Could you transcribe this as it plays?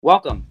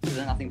Welcome to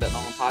the Nothing But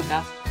Nolan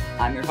podcast.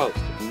 I'm your host,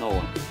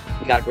 Nolan.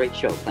 We got a great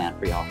show planned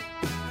for y'all.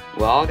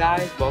 Well,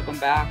 guys, welcome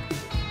back.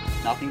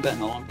 Nothing But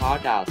Nolan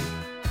podcast.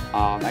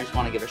 I just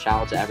want to give a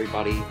shout out to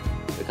everybody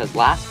because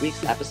last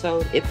week's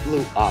episode, it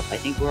blew up. I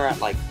think we're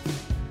at like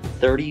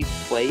 30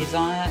 plays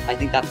on it. I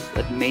think that's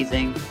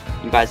amazing.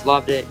 You guys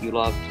loved it. You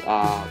loved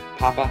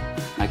Papa,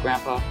 my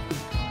grandpa.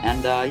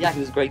 And he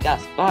was a great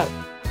guest. But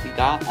we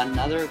got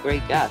another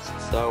great guest.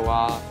 So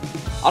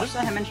I'll just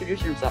let him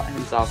introduce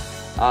himself.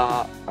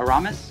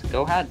 Aramis,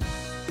 go ahead.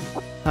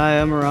 Hi,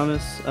 I'm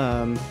Aramis,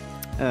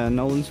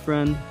 Nolan's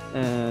friend,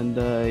 and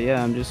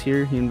I'm just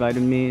here. He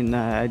invited me,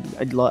 and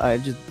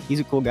he's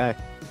a cool guy,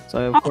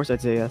 so of course I'd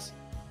say yes.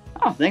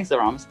 Oh, thanks,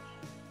 Aramis.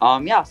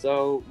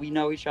 So we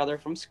know each other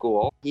from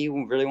school. He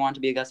really wanted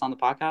to be a guest on the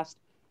podcast.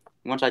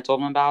 Once I told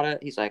him about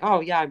it, he's like,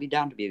 "Oh yeah, I'd be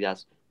down to be a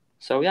guest."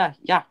 So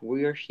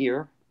we are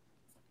here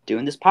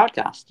doing this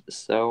podcast.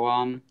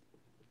 So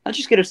let's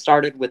just get it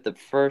started with the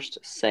first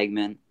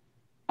segment.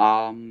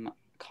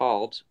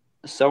 Called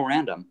So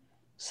Random.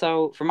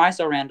 So for my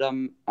So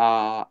Random,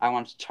 I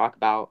want to talk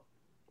about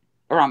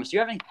Aramis. Do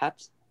you have any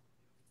pets?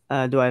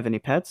 Do I have any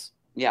pets?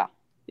 Yeah.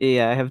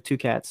 Yeah, I have 2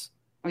 cats.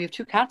 Oh, you have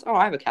 2 cats? Oh,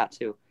 I have a cat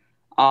too.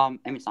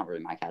 It's not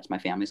really my cat; it's my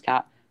family's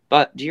cat.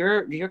 But do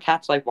your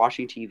cats like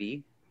watching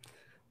TV?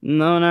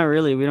 No, not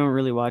really. We don't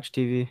really watch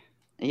TV.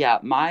 Yeah,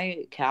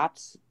 my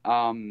cats,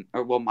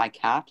 my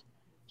cat,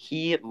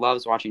 he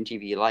loves watching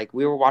TV. Like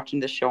we were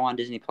watching this show on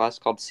Disney Plus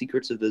called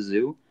Secrets of the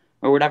Zoo.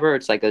 Or whatever.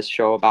 It's like a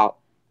show about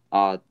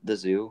the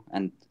zoo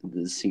and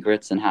the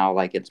secrets and how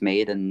like it's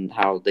made and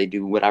how they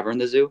do whatever in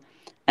the zoo.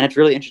 And it's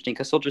really interesting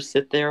because he'll just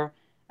sit there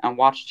and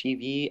watch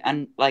TV.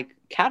 And like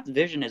cat's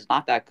vision is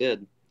not that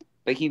good,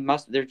 but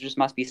there just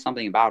must be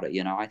something about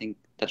it. I think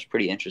that's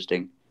pretty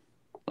interesting.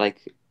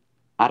 Like,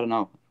 I don't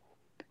know.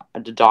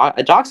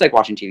 Dogs like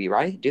watching TV,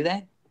 right? Do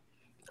they?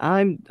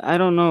 I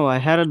don't know. I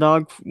had a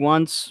dog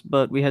once,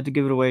 but we had to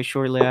give it away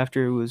shortly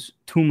after. It was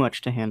too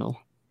much to handle.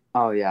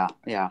 Oh yeah.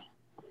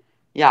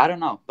 Yeah, I don't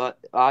know, but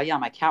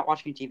my cat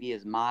watching TV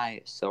is my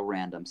So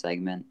Random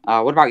segment.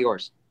 What about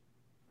yours?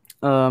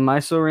 My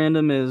So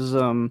Random is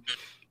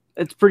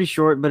it's pretty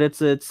short, but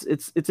it's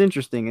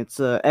interesting. It's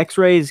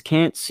X-rays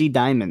can't see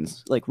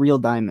diamonds, like real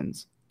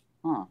diamonds.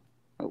 Huh.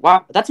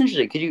 Wow, that's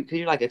interesting. Could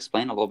you like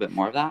explain a little bit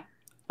more of that?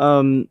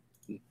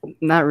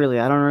 Not really.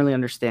 I don't really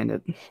understand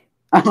it.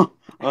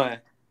 Okay.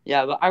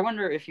 Yeah, but I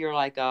wonder if you're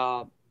like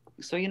so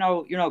you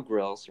know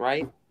grills,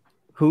 right?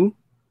 Who?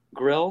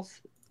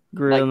 Grills?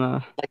 Grill.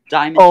 Like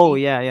diamond. Oh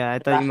yeah. I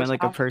thought you meant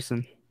like a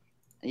person.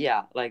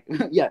 Yeah, like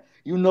yeah.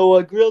 You know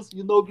what grills?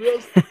 You know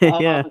grills?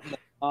 Yeah.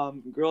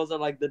 Grills are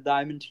like the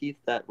diamond teeth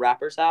that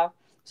rappers have.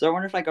 So I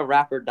wonder if like a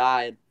rapper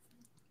died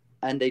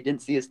and they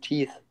didn't see his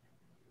teeth,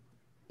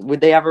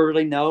 would they ever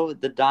really know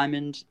the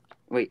diamond?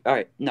 Wait, all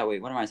right. No, wait.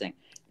 What am I saying?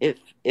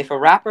 If a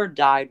rapper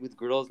died with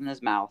grills in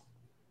his mouth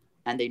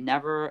and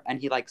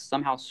he like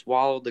somehow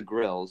swallowed the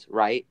grills,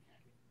 right?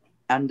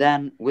 And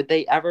then would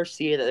they ever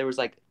see that there was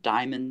like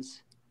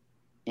diamonds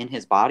in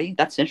his body?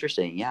 That's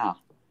interesting. Yeah.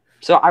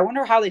 So I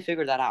wonder how they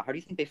figured that out. How do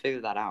you think they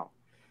figured that out?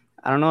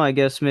 I don't know. I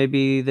guess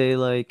maybe they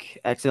like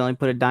accidentally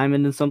put a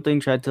diamond in something,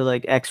 tried to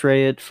like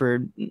X-ray it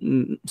for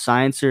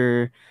science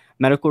or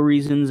medical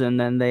reasons, and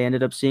then they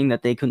ended up seeing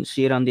that they couldn't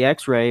see it on the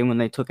X-ray. And when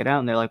they took it out,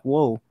 and they're like,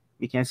 "Whoa,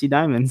 we can't see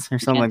diamonds," or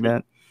something like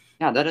that.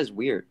 Yeah, that is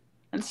weird.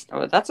 That's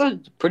a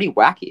pretty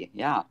wacky.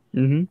 Yeah.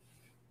 Mm-hmm.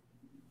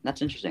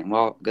 That's interesting.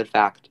 Well, good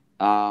fact.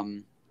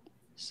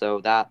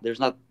 So that there's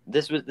not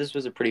this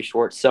was a pretty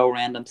short So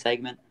Random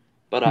segment,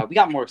 but we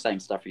got more exciting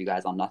stuff for you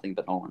guys on Nothing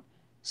But Nolan.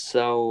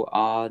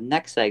 So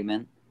next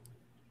segment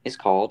is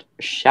called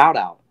Shout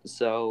Out.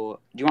 So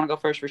do you want to go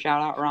first for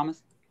shout out,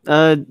 Aramis?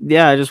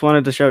 Yeah, I just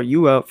wanted to shout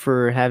you out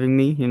for having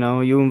me.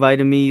 You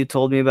invited me, you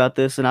told me about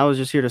this, and I was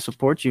just here to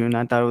support you, and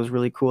I thought it was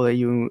really cool that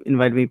you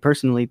invited me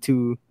personally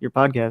to your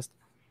podcast.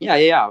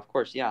 Yeah, of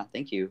course. Yeah,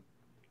 thank you.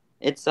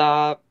 It's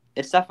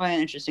definitely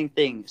an interesting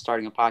thing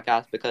starting a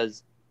podcast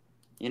because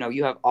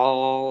you have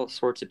all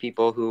sorts of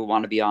people who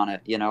want to be on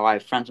it. I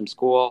have friends from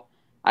school.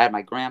 I had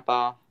my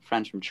grandpa,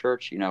 friends from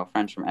church,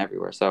 friends from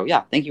everywhere. So,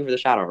 yeah, thank you for the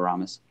shout out,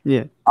 Aramis.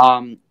 Yeah.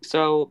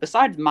 So,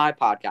 besides my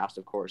podcast,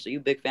 of course, are you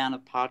a big fan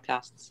of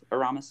podcasts,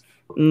 Aramis?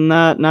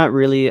 Not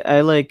really.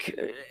 I like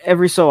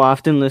every so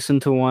often listen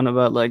to one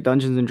about like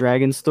Dungeons and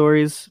Dragons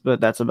stories,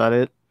 but that's about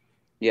it.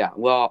 Yeah,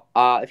 well,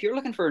 if you're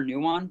looking for a new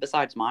one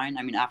besides mine,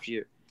 I mean,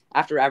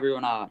 after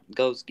everyone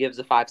gives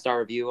a 5-star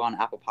review on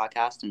Apple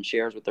Podcast and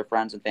shares with their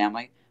friends and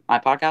family my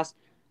podcast,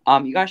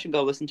 you guys should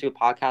go listen to a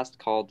podcast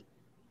called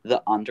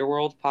The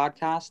Underworld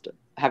Podcast.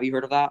 Have you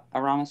heard of that,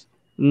 Aramis?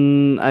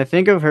 I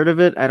think I've heard of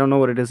it. I don't know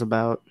what it is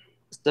about.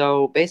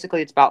 So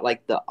basically, it's about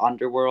like the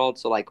underworld,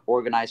 so like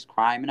organized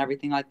crime and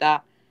everything like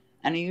that.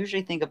 And you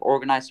usually think of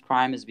organized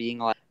crime as being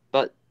like,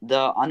 but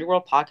the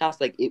Underworld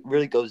Podcast, like it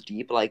really goes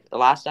deep. Like the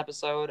last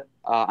episode,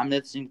 I'm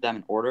listening to them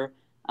in order.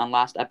 And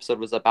last episode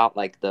was about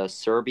like the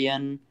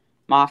Serbian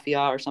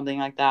mafia or something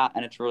like that,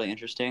 and it's really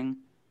interesting.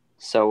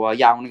 So I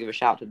want to give a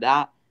shout out to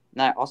that.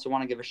 And I also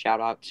want to give a shout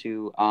out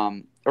to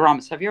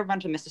Aramis. Have you ever been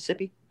to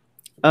Mississippi?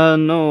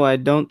 No, I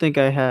don't think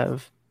I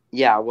have.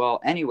 Yeah, well,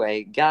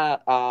 anyway,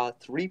 got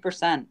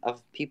 3%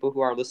 of people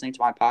who are listening to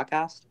my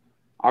podcast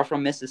are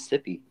from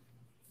Mississippi.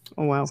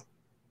 Oh wow.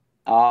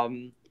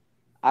 Um,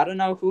 I don't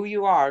know who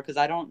you are because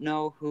I don't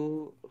know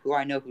who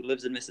I know who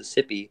lives in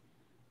Mississippi.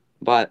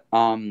 But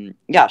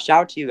yeah,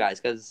 shout out to you guys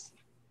because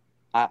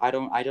I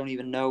don't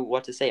even know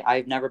what to say.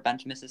 I've never been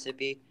to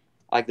Mississippi.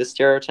 Like the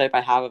stereotype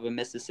I have of a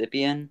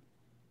Mississippian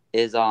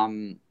is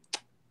like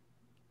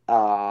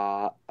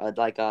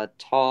a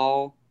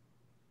tall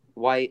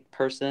white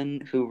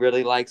person who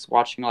really likes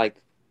watching like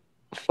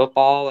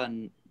football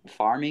and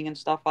farming and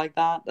stuff like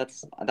that.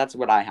 That's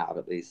what I have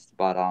at least.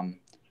 But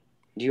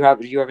do you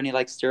have any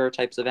like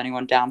stereotypes of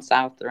anyone down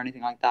south or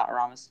anything like that,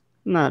 Aramis?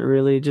 Not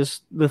really,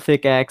 just the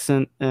thick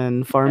accent and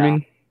Yeah.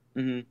 farming.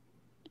 Mhm.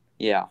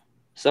 Yeah.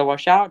 So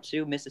shout out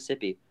to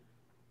Mississippi.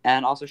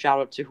 And also shout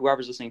out to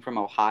whoever's listening from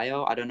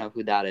Ohio. I don't know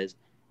who that is.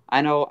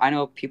 I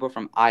know people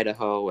from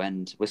Idaho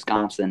and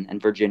Wisconsin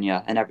and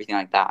Virginia and everything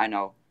like that. I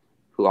know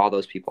who all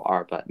those people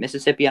are, but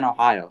Mississippi and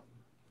Ohio,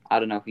 I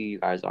don't know who you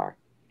guys are.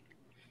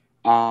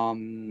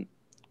 Um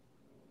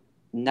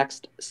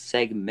Next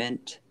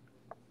segment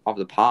of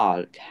the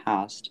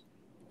podcast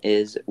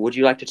is would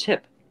you like to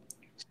tip?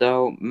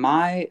 So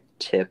my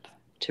tip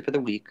of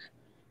the week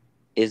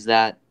is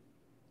that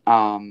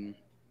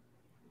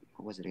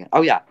what was it again?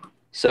 Oh yeah.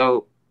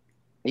 So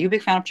are you a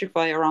big fan of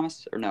Chick-fil-A,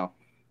 Aramis, or no?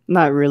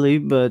 Not really,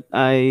 but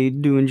I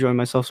do enjoy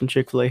myself some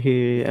Chick-fil-A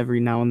here every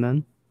now and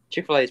then.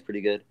 Chick-fil-A is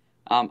pretty good.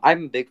 I'm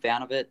a big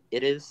fan of it.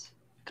 It is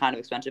kind of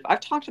expensive. I've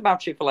talked about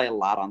Chick-fil-A a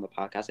lot on the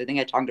podcast. I think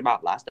I talked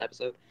about last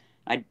episode.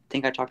 I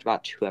think I talked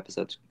about 2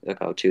 episodes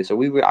ago too. So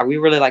we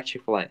really like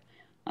Chick-fil-A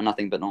on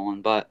Nothing But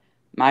Nolan. But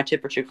my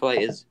tip for Chick-fil-A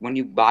is when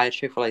you buy a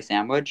Chick-fil-A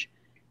sandwich,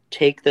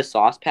 take the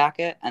sauce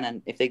packet and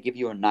then if they give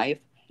you a knife,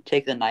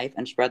 take the knife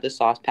and spread the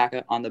sauce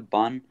packet on the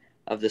bun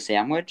of the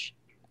sandwich,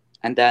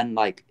 and then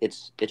like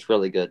it's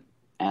really good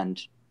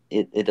and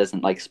it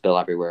doesn't like spill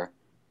everywhere.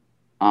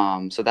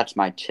 So that's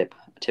my tip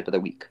of the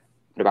week.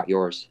 What about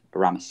yours,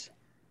 Aramis?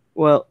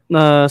 Well,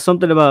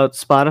 something about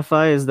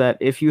Spotify is that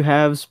if you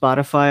have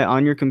Spotify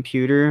on your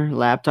computer,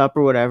 laptop,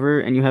 or whatever,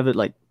 and you have it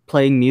like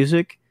playing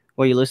music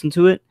while you listen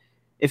to it,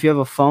 if you have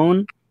a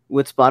phone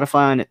with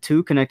Spotify on it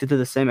too, connected to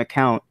the same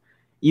account,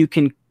 you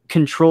can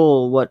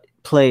control what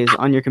plays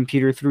on your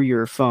computer through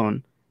your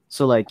phone.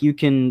 So, like, you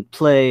can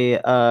play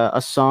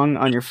a song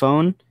on your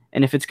phone,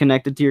 and if it's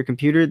connected to your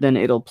computer, then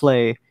it'll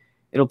play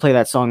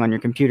that song on your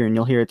computer, and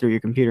you'll hear it through your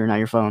computer, not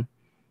your phone.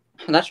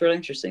 That's really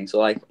interesting. So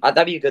like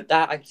that'd be a good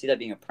that I could see that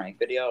being a prank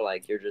video.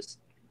 Like you're just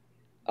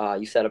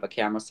you set up a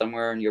camera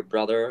somewhere and your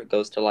brother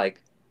goes to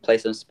like play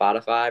some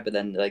Spotify, but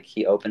then like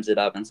he opens it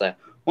up and it's like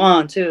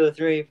 1, 2,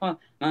 3, 4,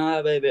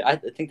 my baby. I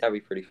think that'd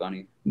be pretty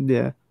funny.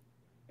 Yeah.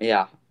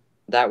 Yeah,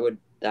 that would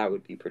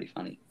be pretty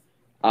funny.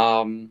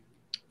 Um,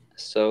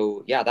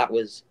 so yeah, that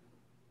was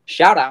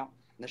shout out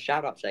the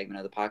shout out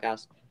segment of the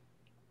podcast.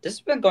 This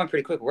has been going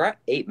pretty quick. We're at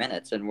 8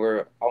 minutes and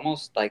we're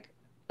almost like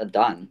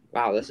done.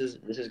 Wow, this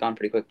has gone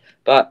pretty quick.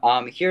 But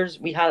here's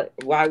we had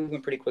why we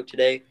went pretty quick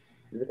today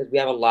is because we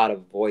have a lot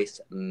of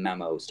voice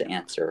memos to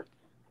answer.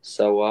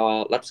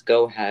 So let's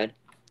go ahead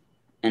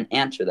and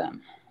answer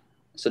them.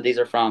 So these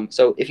are from.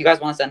 So if you guys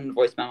want to send in a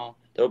voice memo,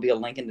 there will be a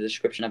link in the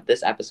description of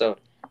this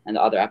episode and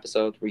the other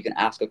episodes where you can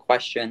ask a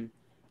question.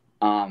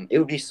 It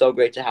would be so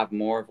great to have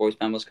more voice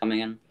memos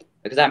coming in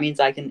because that means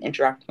I can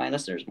interact with my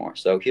listeners more.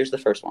 So here's the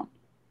first one.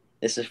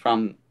 This is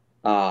from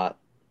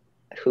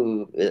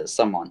who is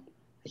someone.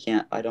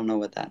 I don't know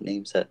what that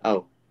name said.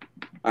 Oh,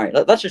 all right.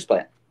 Let's just play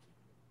it.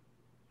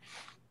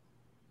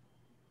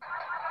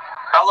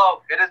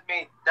 Hello, it is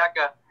me,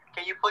 Decca.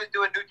 Can you please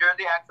do a New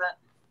Jersey accent?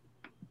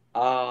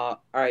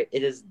 All right.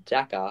 It is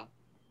Decca.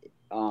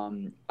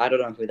 I don't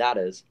know who that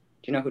is.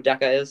 Do you know who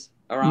Decca is,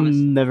 Aramis?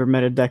 Never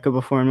met a Deca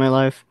before in my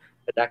life.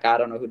 Decca, I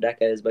don't know who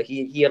Decca is, but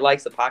he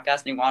likes the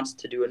podcast and he wants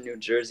to do a New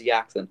Jersey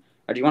accent.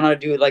 Or do you want to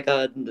do like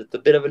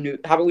the bit of a new?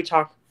 How about we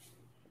talk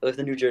with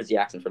the New Jersey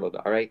accent for a little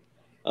bit? All right.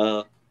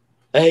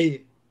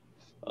 Hey,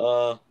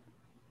 uh,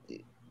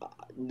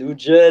 New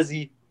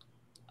Jersey,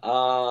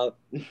 uh,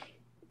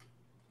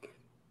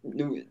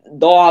 New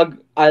dog.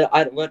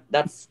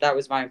 That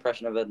was my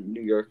impression of a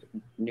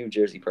New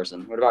Jersey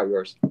person. What about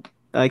yours?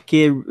 I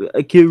can't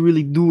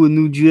really do a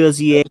New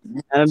Jersey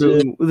accent. I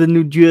don't know the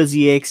New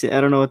Jersey accent.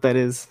 I don't know what that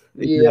is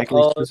Yeah,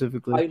 exactly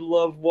specifically. I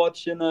love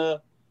watching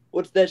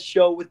what's that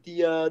show with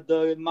the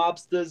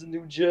mobsters in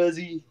New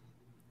Jersey?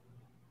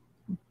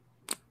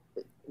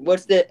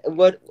 What's that?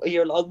 What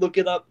here? I'll look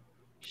it up.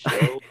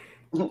 Show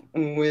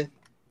with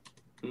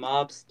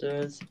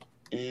mobsters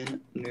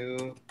in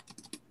New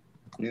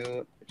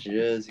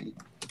Jersey.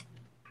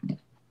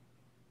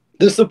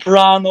 The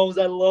Sopranos.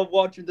 I love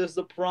watching The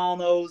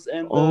Sopranos,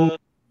 and Oh,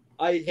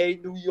 I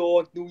hate New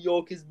York. New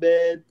York is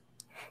bad,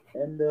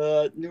 and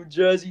New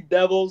Jersey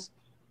Devils.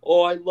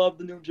 Oh, I love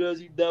the New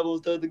Jersey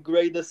Devils. They're the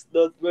greatest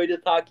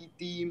hockey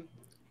team,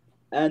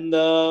 and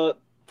the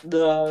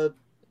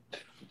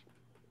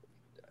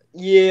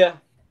yeah,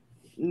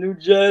 New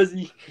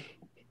Jersey.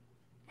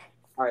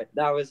 All right,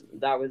 that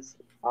was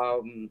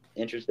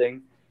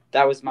interesting.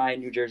 That was my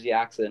New Jersey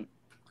accent.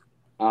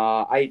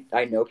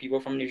 I know people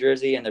from New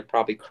Jersey, and they're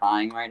probably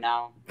crying right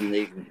now, and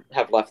they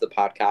have left the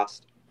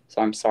podcast.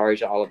 So I'm sorry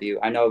to all of you.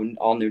 I know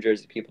all New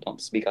Jersey people don't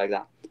speak like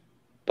that,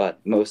 but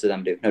most of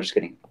them do. No, just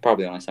kidding.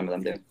 Probably only some of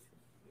them do.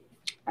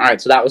 All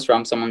right, so that was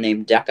from someone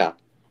named Decca.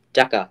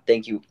 Decca,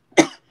 thank you.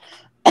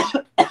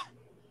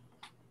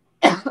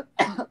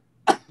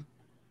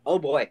 Oh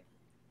boy.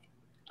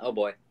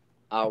 We're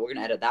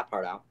gonna edit that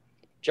part out.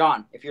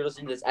 John, if you're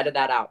listening to this, edit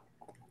that out.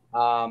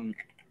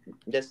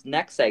 This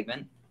next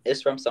segment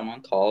is from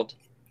someone called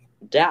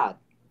Dad.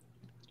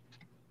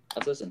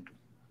 Let's listen.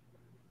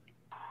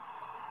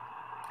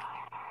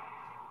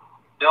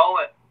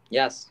 Nolan.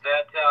 Yes.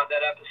 That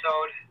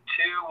episode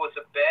 2 was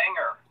a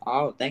banger.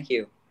 Oh, thank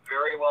you.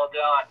 Very well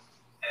done.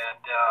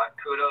 And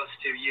kudos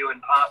to you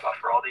and Papa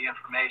for all the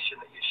information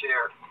that you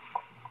shared.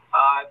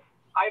 I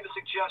have a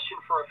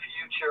suggestion for a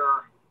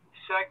future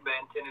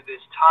segment, and it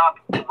is top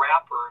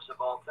rappers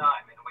of all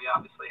time. And we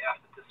obviously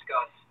have to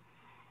discuss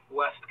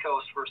West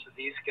Coast versus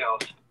East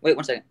Coast. Wait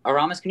 1 second.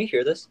 Aramis, can you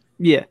hear this?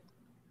 Yeah.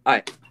 All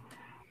right.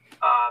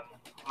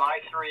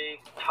 My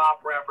 3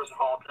 top rappers of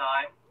all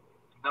time.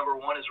 Number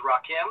 1 is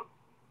Rakim.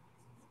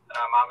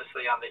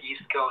 Obviously on the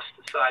East Coast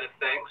side of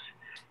things.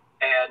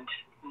 And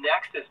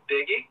next is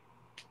Biggie.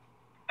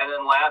 And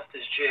then last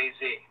is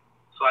Jay-Z.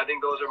 So I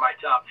think those are my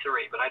top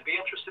 3. But I'd be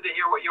interested to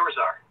hear what yours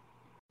are.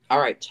 All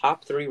right,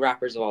 top 3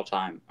 rappers of all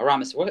time.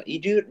 Aramis, what you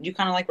do? You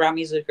kind of like rap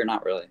music or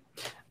not really?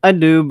 I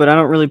do, but I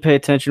don't really pay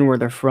attention where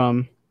they're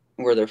from.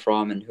 Where they're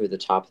from and who are the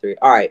top 3.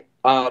 All right,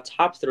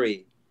 top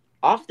 3.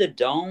 Off the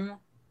dome,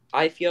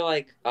 I feel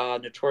like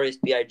Notorious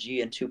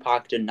B.I.G. and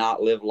Tupac did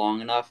not live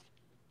long enough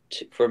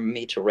for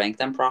me to rank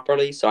them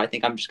properly, so I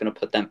think I'm just going to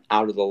put them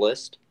out of the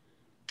list.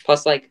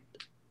 Plus, like,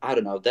 I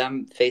don't know,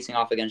 them facing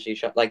off against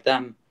each other, like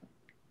them,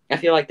 I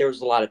feel like there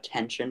was a lot of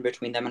tension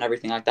between them and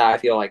everything like that. I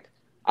feel like,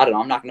 I don't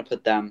know, I'm not going to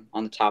put them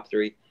on the top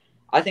 3.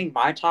 I think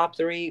my top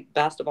 3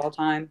 best of all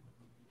time,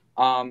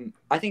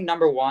 I think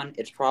number 1,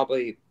 it's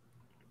probably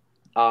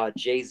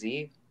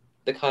Jay-Z,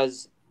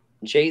 because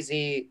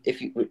Jay-Z,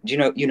 if you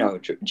know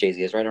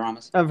Jay-Z is, right,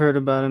 Aramis? I've heard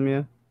about him,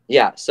 yeah.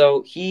 Yeah,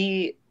 so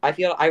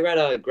I read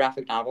a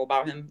graphic novel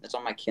about him. It's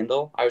on my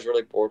Kindle. I was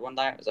really bored one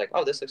night. I was like,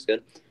 oh, this looks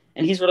good.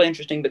 And he's really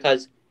interesting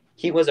because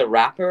he was a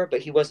rapper,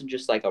 but he wasn't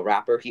just like a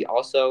rapper. He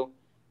also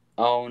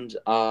owned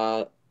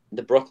the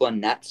Brooklyn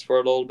Nets for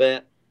a little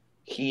bit.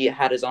 He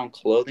had his own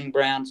clothing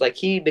brands. Like,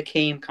 he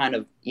became kind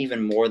of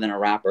even more than a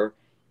rapper.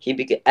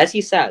 As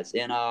he says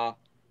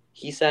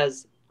he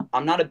says,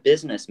 I'm not a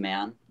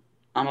businessman.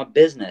 I'm a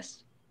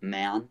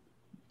businessman.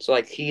 So,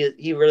 like,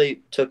 he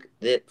really took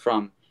it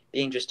from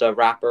being just a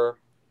rapper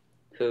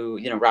who,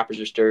 rappers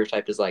are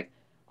stereotyped as like,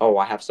 oh,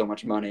 I have so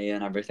much money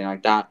and everything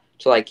like that.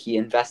 So, like, he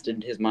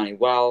invested his money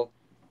well,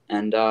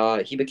 and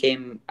he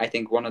became, I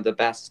think, one of the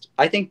best.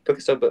 I think,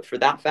 but for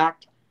that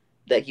fact,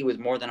 that he was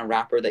more than a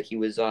rapper, that he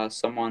was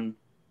someone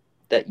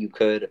that you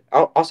could...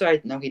 Also,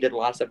 I know he did a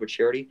lot of stuff with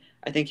charity.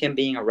 I think him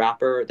being a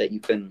rapper that you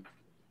can...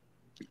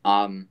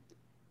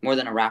 more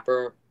than a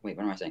rapper... Wait,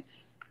 what am I saying?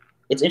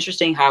 It's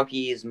interesting how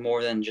he's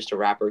more than just a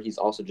rapper. He's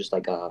also just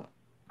like a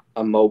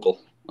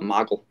mogul. A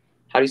mogul.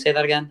 How do you say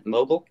that again?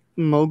 Mogul?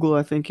 Mogul,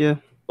 I think, yeah.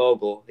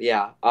 Mogul,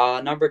 yeah.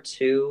 Number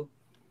 2,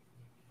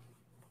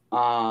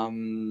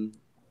 Kanye.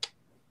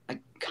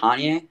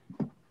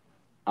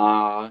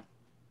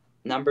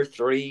 Number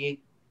 3,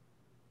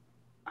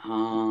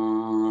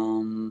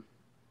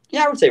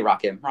 yeah, I would say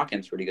Rakim.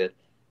 Rakim's pretty good.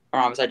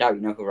 Aramis, I doubt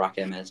you know who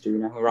Rakim is. Do you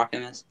know who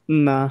Rakim is?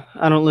 Nah,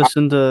 I don't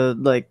listen to,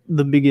 like,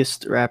 the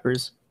biggest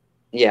rappers.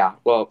 Yeah,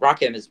 well,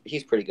 Rakim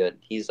he's pretty good.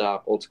 He's an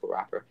old school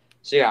rapper.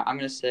 So yeah, I'm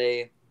gonna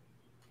say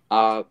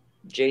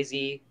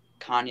Jay-Z,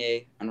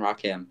 Kanye, and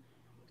Rakim.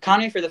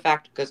 Kanye for the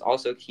fact because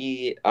also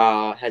he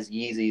has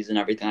Yeezys and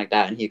everything like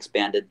that, and he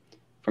expanded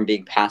from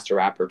being past a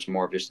rapper to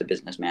more of just a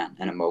businessman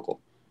and a mogul.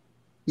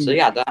 So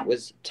yeah, that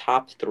was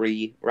top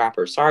 3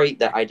 rappers. Sorry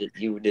that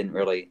you didn't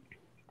really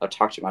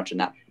talk too much in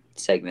that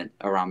segment,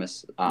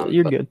 Aramis.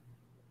 You're good.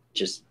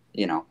 Just,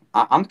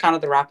 I'm kind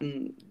of the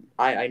rapping.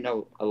 I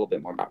know a little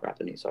bit more about rap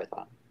than you, so I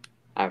thought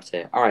I would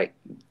say it. All right,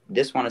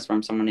 this one is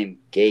from someone named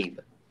Gabe.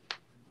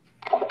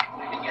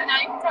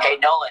 Hey,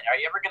 Nolan, are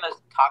you ever going to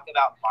talk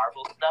about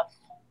Marvel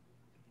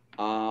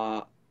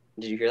stuff?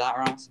 Did you hear that,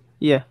 Ross?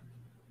 Yeah.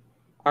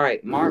 All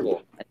right,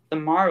 Marvel. The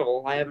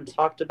Marvel. I haven't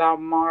talked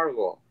about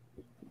Marvel.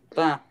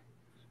 All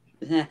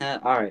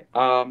right,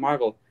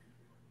 Marvel.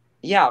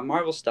 Yeah,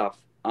 Marvel stuff.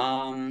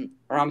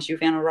 Rams, you a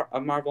fan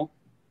of Marvel?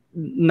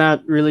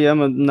 Not really.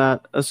 I'm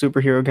not a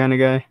superhero kind of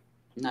guy.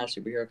 Not a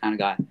superhero kind of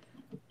guy.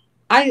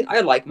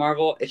 I like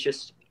Marvel. It's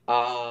just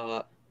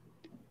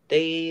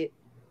they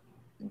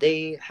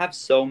have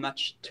so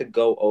much to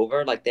go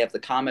over. Like, they have the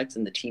comics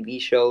and the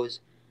TV shows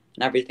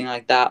and everything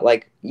like that.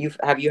 Like,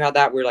 have you had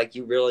that where, like,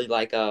 you really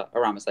like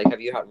Aramis? Like, have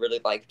you really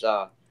liked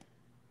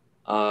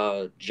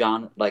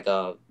John, like,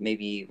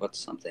 maybe what's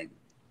something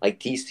like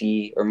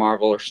DC or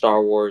Marvel or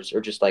Star Wars, or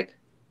just like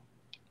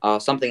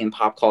something in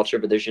pop culture,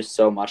 but there's just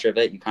so much of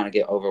it you kind of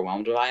get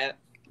overwhelmed by it?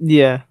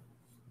 Yeah.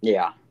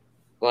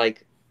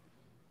 Like,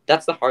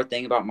 that's the hard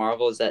thing about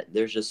Marvel is that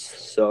there's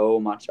just so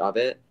much of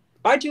it.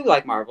 But I do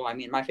like Marvel. I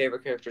mean, my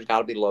favorite character's got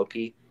to be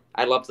Loki.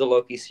 I love the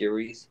Loki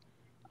series.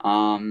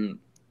 Yeah, and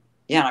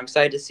I'm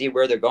excited to see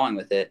where they're going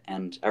with it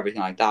and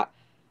everything like that.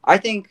 I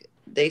think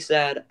they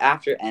said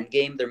after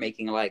Endgame they're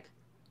making like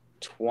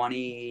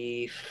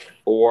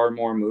 24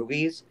 more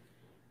movies.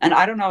 And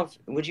I don't know if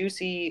would you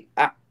see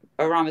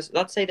Aramis,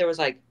 let's say there was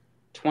like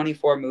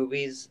 24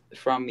 movies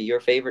from your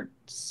favorite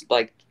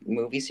like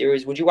movie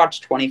series. Would you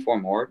watch 24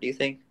 more, do you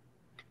think?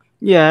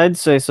 Yeah, I'd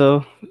say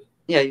so.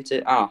 Yeah, you'd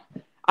say, oh,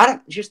 I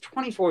don't. Just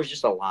 24 is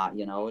just a lot,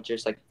 It's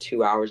just like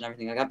 2 hours and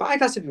everything like that. But I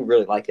guess if you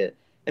really like it,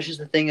 it's just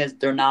the thing is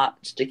they're not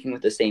sticking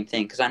with the same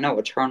thing. Because I know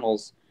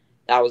Eternals,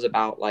 that was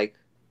about like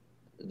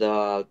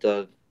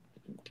the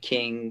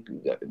king,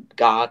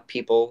 god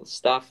people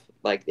stuff.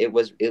 Like it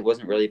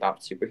wasn't really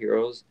about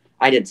superheroes.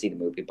 I didn't see the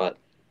movie, but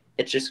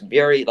it's just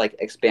very like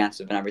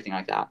expansive and everything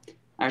like that.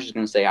 I was just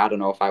gonna say I don't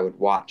know if I would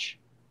watch,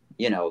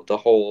 the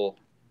whole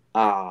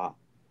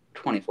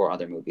 24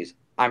 other movies.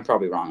 I'm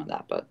probably wrong on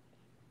that, but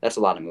that's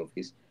a lot of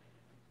movies.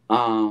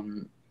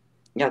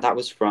 Yeah, that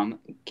was from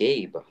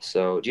Gabe.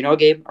 So, do you know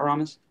Gabe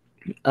Aramis?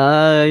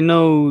 I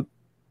know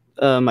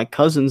my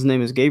cousin's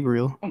name is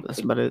Gabriel. That's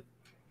about it.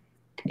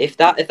 If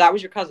that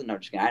was your cousin, no,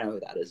 just kidding. I know who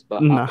that is.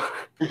 But No.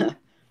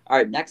 all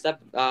right, next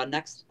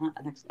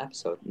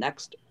episode,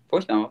 next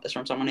voice memo is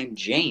from someone named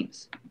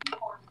James.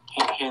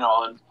 Hey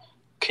Nolan,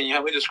 can you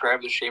help me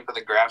describe the shape of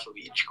the graph of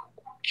each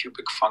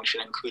cubic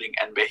function, including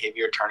end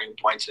behavior, turning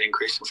points, and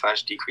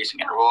increasing/decreasing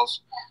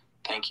intervals?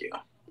 Thank you.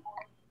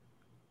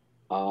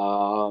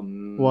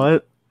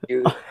 What?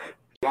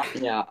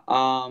 Yeah.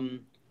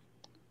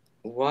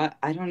 What?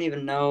 I don't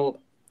even know.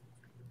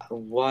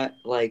 What?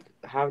 Like,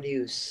 how do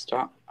you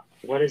start?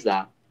 What is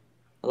that?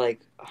 Like,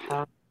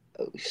 how?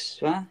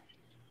 What?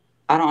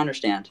 I don't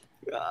understand.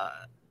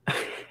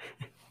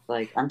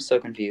 Like, I'm so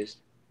confused.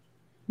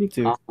 Me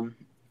too.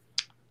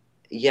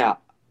 Yeah.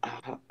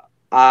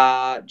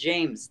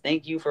 James,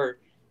 thank you for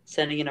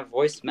sending in a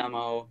voice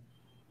memo.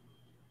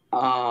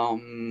 I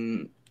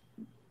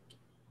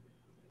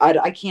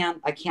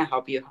can't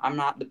help you. I'm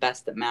not the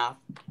best at math,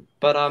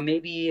 but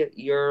maybe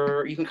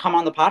you can come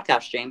on the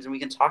podcast, James, and we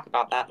can talk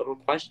about that little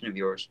question of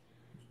yours.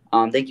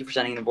 Thank you for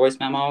sending in a voice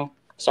memo.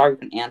 Sorry we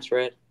couldn't answer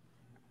it.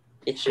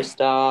 It's just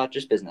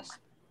business.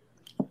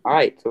 All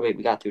right. So wait,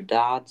 we got through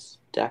Dodd's,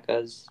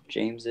 Decca's,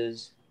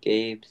 James's,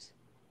 Gabe's.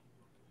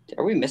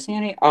 Are we missing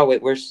any? Oh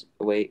wait, we're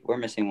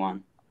missing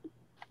one.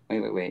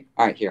 Wait.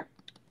 All right, here.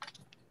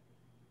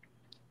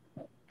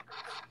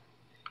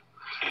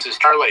 This is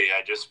Charlie.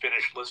 I just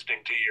finished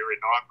listening to your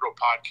inaugural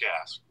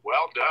podcast.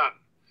 Well done.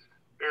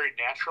 Very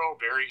natural,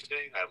 very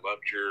thing. I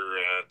loved your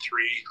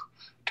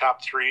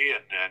top three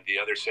and the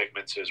other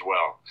segments as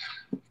well.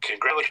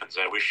 Congratulations.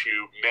 I wish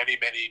you many,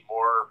 many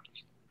more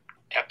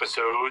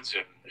episodes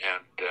and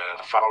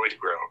following to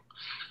grow.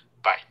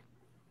 Bye.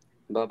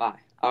 Bye-bye.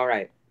 All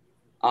right.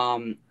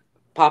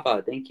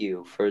 Papa, thank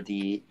you for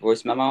the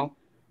voice memo.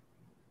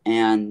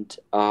 And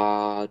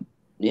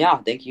yeah,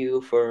 thank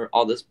you for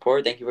all the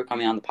support. Thank you for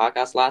coming on the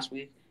podcast last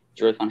week.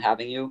 It's really fun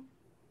having you.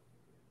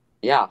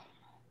 Yeah.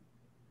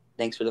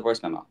 Thanks for the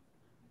voice memo.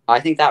 I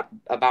think that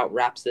about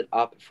wraps it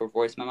up for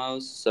voice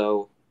memos.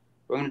 So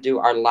we're going to do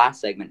our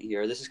last segment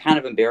here. This is kind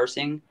of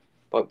embarrassing,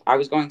 but I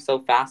was going so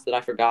fast that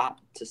I forgot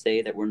to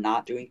say that we're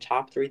not doing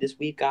top three this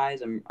week,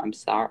 guys. I'm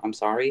sorry.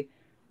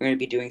 We're going to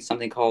be doing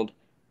something called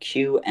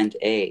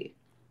Q&A.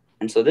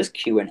 And so this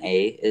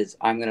Q&A is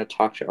I'm going to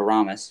talk to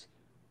Aramis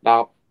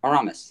about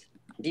Aramis.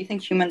 Do you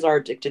think humans are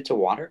addicted to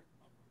water?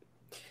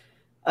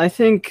 I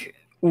think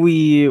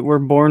we were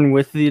born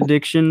with the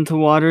addiction to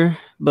water,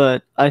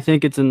 but I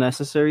think it's a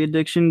necessary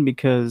addiction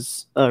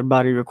because our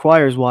body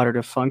requires water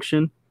to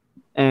function,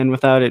 and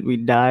without it, we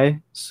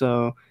die.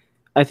 So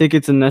I think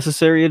it's a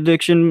necessary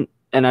addiction,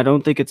 and I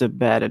don't think it's a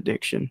bad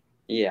addiction.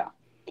 Yeah.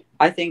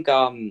 I think,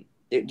 do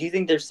you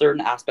think there's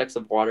certain aspects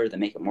of water that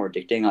make it more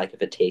addicting, like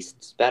if it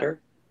tastes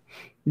better?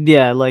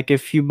 Yeah, like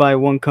if you buy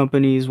one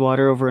company's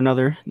water over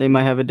another, they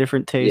might have a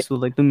different taste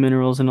with like the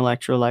minerals and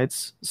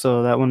electrolytes.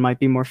 So that one might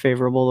be more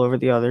favorable over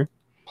the other.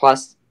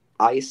 Plus,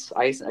 ice.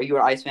 Are you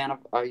a fan of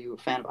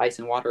ice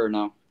and water or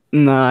no?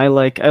 No, I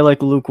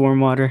like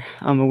lukewarm water.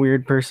 I'm a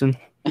weird person.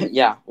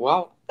 Yeah.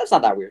 Well, that's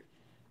not that weird.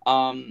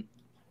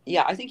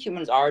 Yeah, I think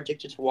humans are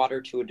addicted to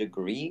water to a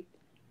degree,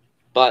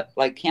 but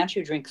like, can't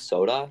you drink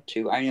soda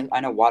too? I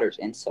know water's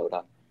in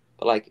soda.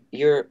 But like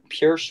your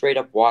pure straight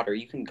up water,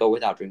 you can go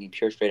without drinking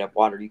pure straight up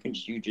water.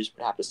 You just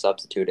would have to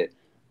substitute it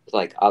with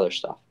like other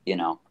stuff,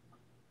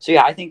 So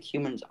yeah, I think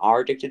humans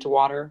are addicted to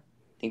water.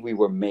 I think we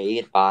were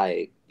made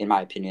in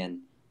my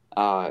opinion,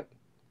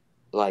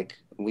 like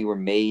we were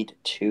made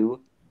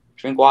to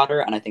drink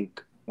water. And I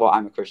think, well,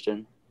 I'm a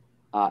Christian,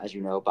 as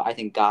you know, but I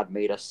think God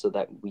made us so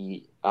that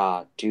we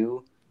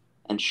do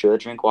and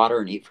should drink water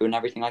and eat food and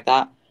everything like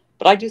that.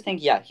 But I do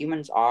think, yeah,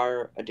 humans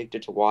are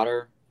addicted to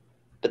water.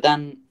 But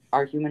then,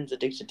 are humans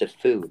addicted to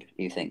food,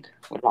 do you think?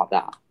 What about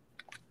that?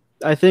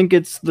 I think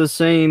it's the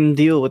same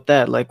deal with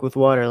that, like with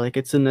water. Like,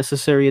 it's a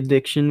necessary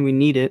addiction. We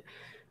need it.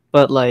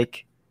 But,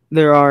 like,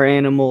 there are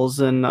animals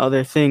and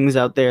other things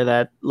out there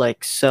that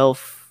like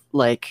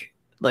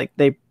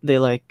they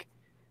like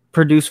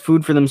produce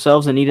food for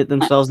themselves and eat it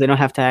themselves. They don't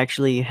have to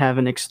actually have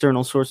an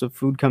external source of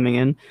food coming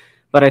in.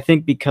 But I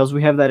think because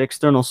we have that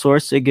external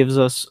source, it gives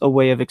us a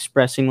way of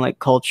expressing like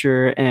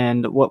culture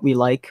and what we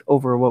like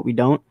over what we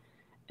don't,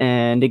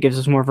 and it gives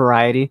us more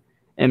variety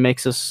and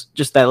makes us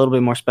just that little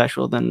bit more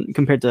special than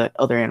compared to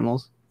other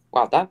animals.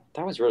 Wow, that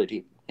was really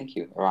deep. Thank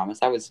you, Aramis.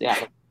 That was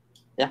that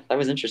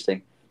was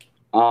interesting.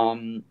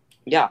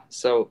 Yeah.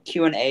 So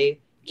Q&A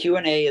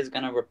is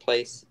gonna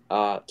replace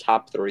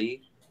top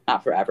 3,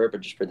 not forever,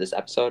 but just for this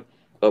episode.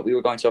 But we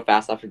were going so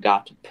fast, I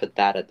forgot to put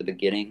that at the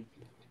beginning.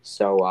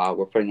 So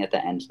we're putting it at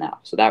the end now.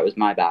 So that was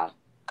my bad,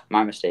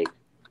 my mistake.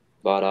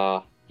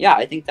 But yeah,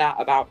 I think that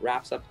about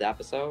wraps up the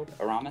episode.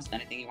 Aramis,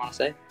 anything you want to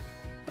say?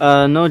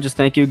 No, just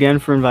thank you again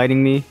for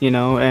inviting me.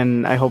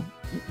 And I hope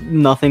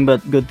nothing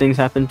but good things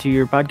happen to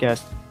your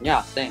podcast.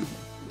 Yeah, same.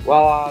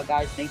 Well,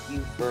 guys, thank you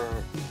for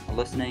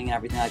listening and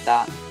everything like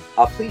that.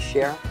 Please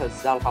share,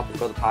 because that'll help us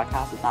grow the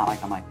podcast. It's not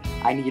like I'm like,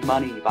 I need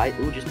money, but it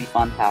would just be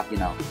fun to have,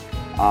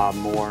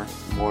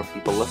 more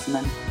people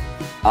listening.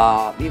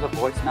 Leave a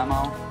voice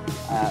memo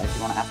if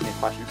you want to ask me a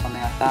question or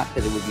something like that,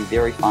 because it would be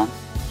very fun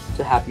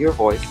to have your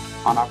voice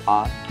on our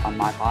pod, on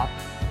my pod.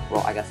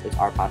 Well, I guess it's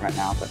our pod right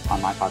now, but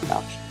on my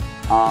podcast.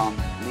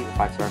 Leave a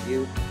 5-star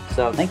review.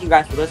 So thank you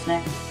guys for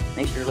listening.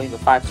 Make sure to leave a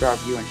 5-star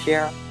review and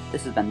share.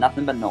 This has been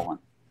Nothing But Nolan.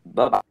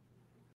 Bye-bye.